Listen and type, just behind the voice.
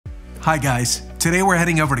Hi guys, today we're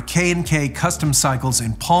heading over to K&K Custom Cycles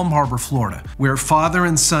in Palm Harbor, Florida, where father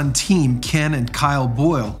and son team Ken and Kyle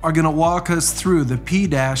Boyle are going to walk us through the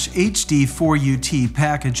P-HD4UT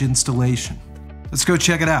package installation. Let's go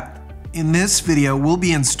check it out. In this video, we'll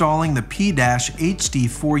be installing the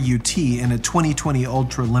P-HD4UT in a 2020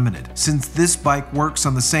 Ultra Limited. Since this bike works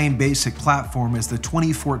on the same basic platform as the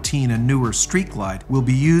 2014 and newer Street Glide, we'll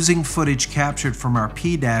be using footage captured from our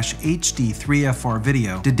P-HD3FR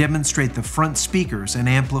video to demonstrate the front speakers and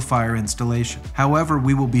amplifier installation. However,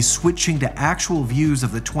 we will be switching to actual views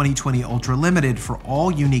of the 2020 Ultra Limited for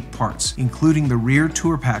all unique parts, including the rear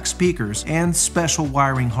tour pack speakers and special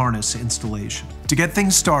wiring harness installation. To get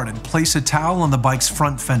things started, place a towel on the bike's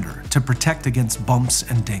front fender to protect against bumps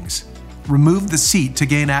and dings. Remove the seat to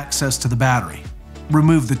gain access to the battery.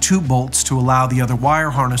 Remove the two bolts to allow the other wire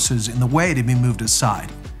harnesses in the way to be moved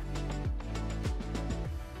aside.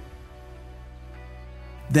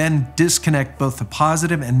 Then disconnect both the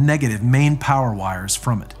positive and negative main power wires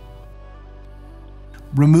from it.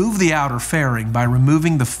 Remove the outer fairing by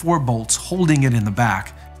removing the 4 bolts holding it in the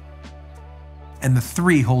back and the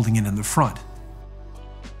 3 holding it in the front.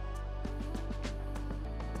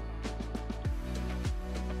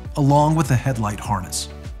 Along with the headlight harness.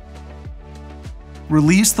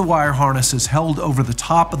 Release the wire harnesses held over the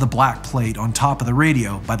top of the black plate on top of the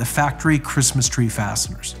radio by the factory Christmas tree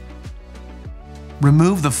fasteners.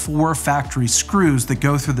 Remove the 4 factory screws that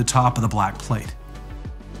go through the top of the black plate.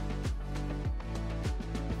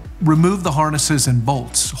 Remove the harnesses and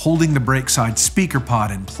bolts holding the brake side speaker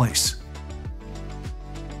pod in place.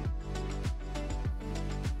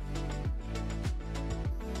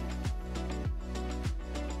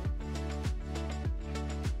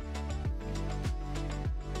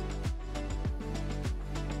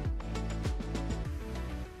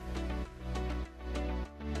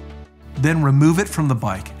 Then remove it from the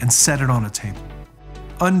bike and set it on a table.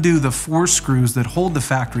 Undo the 4 screws that hold the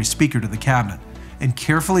factory speaker to the cabinet and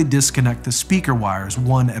carefully disconnect the speaker wires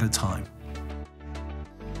one at a time.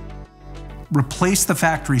 Replace the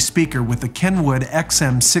factory speaker with the Kenwood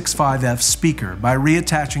XM65F speaker by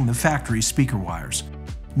reattaching the factory speaker wires,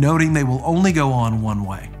 noting they will only go on one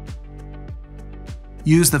way.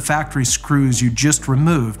 Use the factory screws you just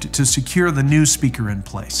removed to secure the new speaker in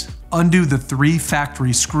place. Undo the 3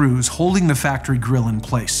 factory screws holding the factory grille in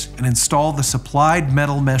place and install the supplied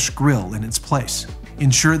metal mesh grille in its place.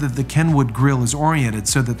 Ensure that the Kenwood grille is oriented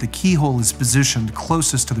so that the keyhole is positioned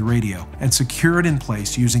closest to the radio, and secure it in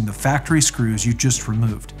place using the factory screws you just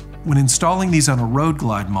removed. When installing these on a Road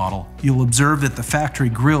Glide model, you'll observe that the factory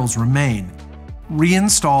grilles remain.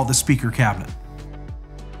 Reinstall the speaker cabinet.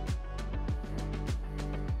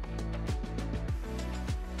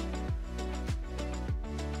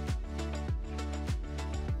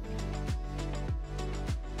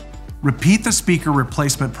 Repeat the speaker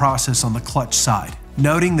replacement process on the clutch side,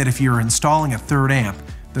 noting that if you are installing a 3rd amp,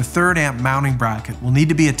 the 3rd amp mounting bracket will need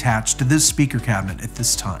to be attached to this speaker cabinet at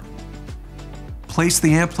this time. Place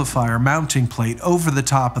the amplifier mounting plate over the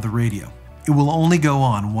top of the radio. It will only go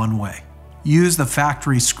on one way. Use the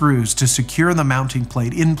factory screws to secure the mounting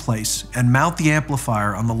plate in place and mount the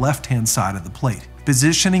amplifier on the left-hand side of the plate,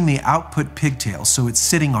 positioning the output pigtail so it's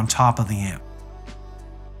sitting on top of the amp.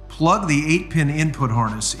 Plug the 8-pin input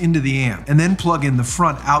harness into the amp and then plug in the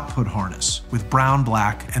front output harness with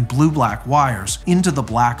brown-black and blue-black wires into the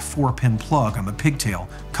black 4-pin plug on the pigtail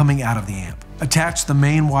coming out of the amp. Attach the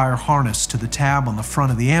main wire harness to the tab on the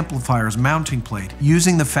front of the amplifier's mounting plate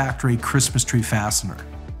using the factory Christmas tree fastener.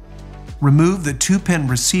 Remove the 2-pin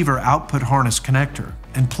receiver output harness connector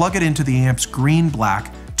and plug it into the amp's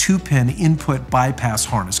green-black 2-pin input bypass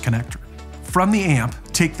harness connector. From the amp,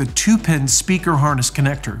 take the 2-pin speaker harness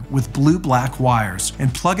connector with blue-black wires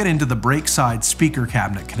and plug it into the brake side speaker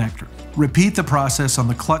cabinet connector. Repeat the process on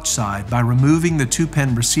the clutch side by removing the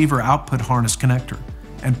 2-pin receiver output harness connector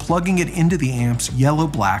and plugging it into the amp's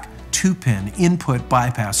yellow-black 2-pin input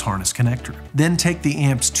bypass harness connector. Then take the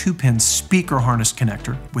amp's 2-pin speaker harness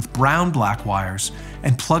connector with brown-black wires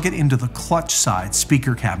and plug it into the clutch side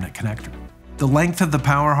speaker cabinet connector. The length of the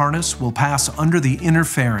power harness will pass under the inner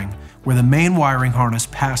fairing where the main wiring harness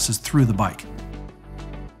passes through the bike.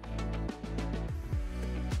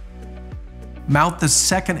 Mount the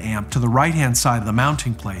 2nd amp to the right-hand side of the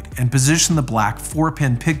mounting plate and position the black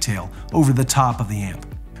 4-pin pigtail over the top of the amp.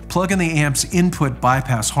 Plug in the amp's input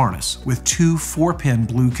bypass harness with 2 4-pin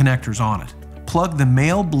blue connectors on it. Plug the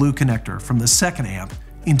male blue connector from the 2nd amp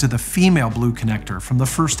into the female blue connector from the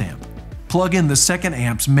 1st amp. Plug in the 2nd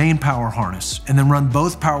amp's main power harness and then run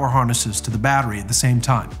both power harnesses to the battery at the same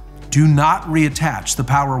time. Do not reattach the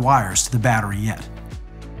power wires to the battery yet.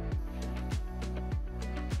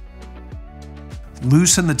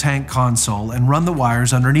 Loosen the tank console and run the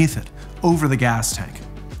wires underneath it, over the gas tank.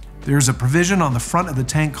 There is a provision on the front of the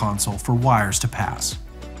tank console for wires to pass.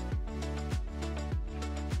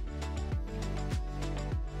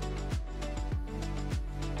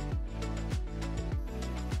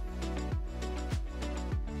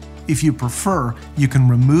 If you prefer, you can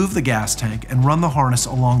remove the gas tank and run the harness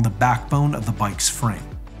along the backbone of the bike's frame.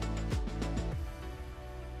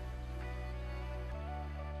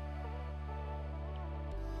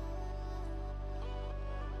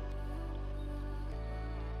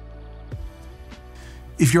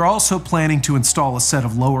 If you're also planning to install a set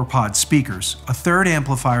of lower pod speakers, a third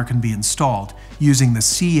amplifier can be installed using the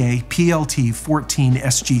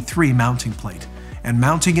CA-PLT14SG3 mounting plate and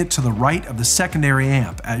mounting it to the right of the secondary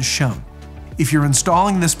amp as shown. If you're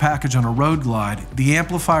installing this package on a road glide, the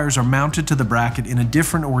amplifiers are mounted to the bracket in a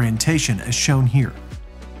different orientation as shown here.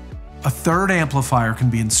 A third amplifier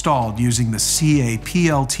can be installed using the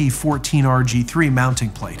CA-PLT14RG3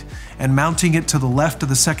 mounting plate and mounting it to the left of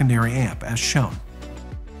the secondary amp as shown.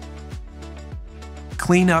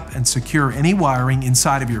 Clean up and secure any wiring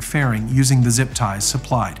inside of your fairing using the zip ties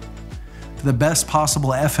supplied. For the best possible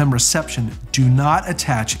FM reception, do not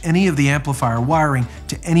attach any of the amplifier wiring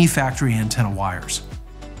to any factory antenna wires.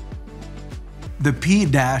 The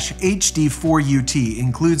P-HD4UT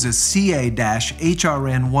includes a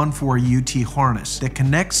CA-HRN14UT harness that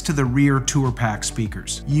connects to the rear tour pack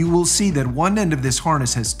speakers. You will see that one end of this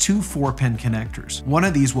harness has two 4-pin connectors. One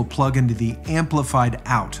of these will plug into the amplified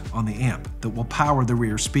out on the amp that will power the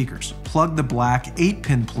rear speakers. Plug the black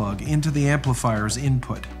 8-pin plug into the amplifier's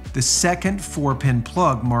input. The second 4-pin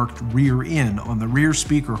plug marked rear in on the rear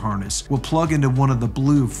speaker harness will plug into one of the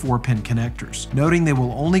blue 4-pin connectors, noting they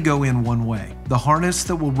will only go in one way. The harness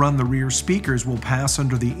that will run the rear speakers will pass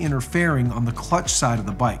under the inner fairing on the clutch side of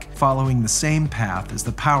the bike, following the same path as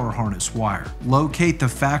the power harness wire. Locate the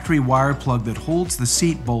factory wire plug that holds the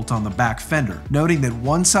seat bolt on the back fender, noting that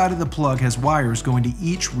one side of the plug has wires going to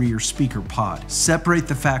each rear speaker pod. Separate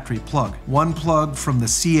the factory plug. One plug from the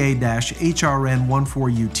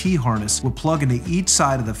CA-HRN14UT harness will plug into each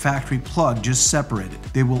side of the factory plug just separated.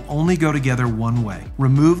 They will only go together one way.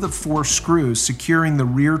 Remove the 4 screws securing the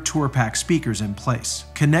rear tour pack speakers in place.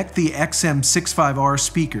 Connect the XM65R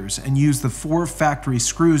speakers and use the 4 factory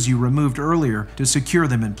screws you removed earlier to secure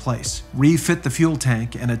them in place. Refit the fuel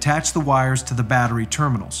tank and attach the wires to the battery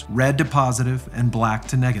terminals, red to positive and black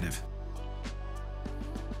to negative.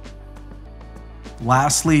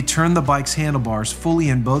 Lastly, turn the bike's handlebars fully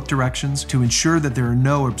in both directions to ensure that there are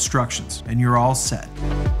no obstructions, and you're all set.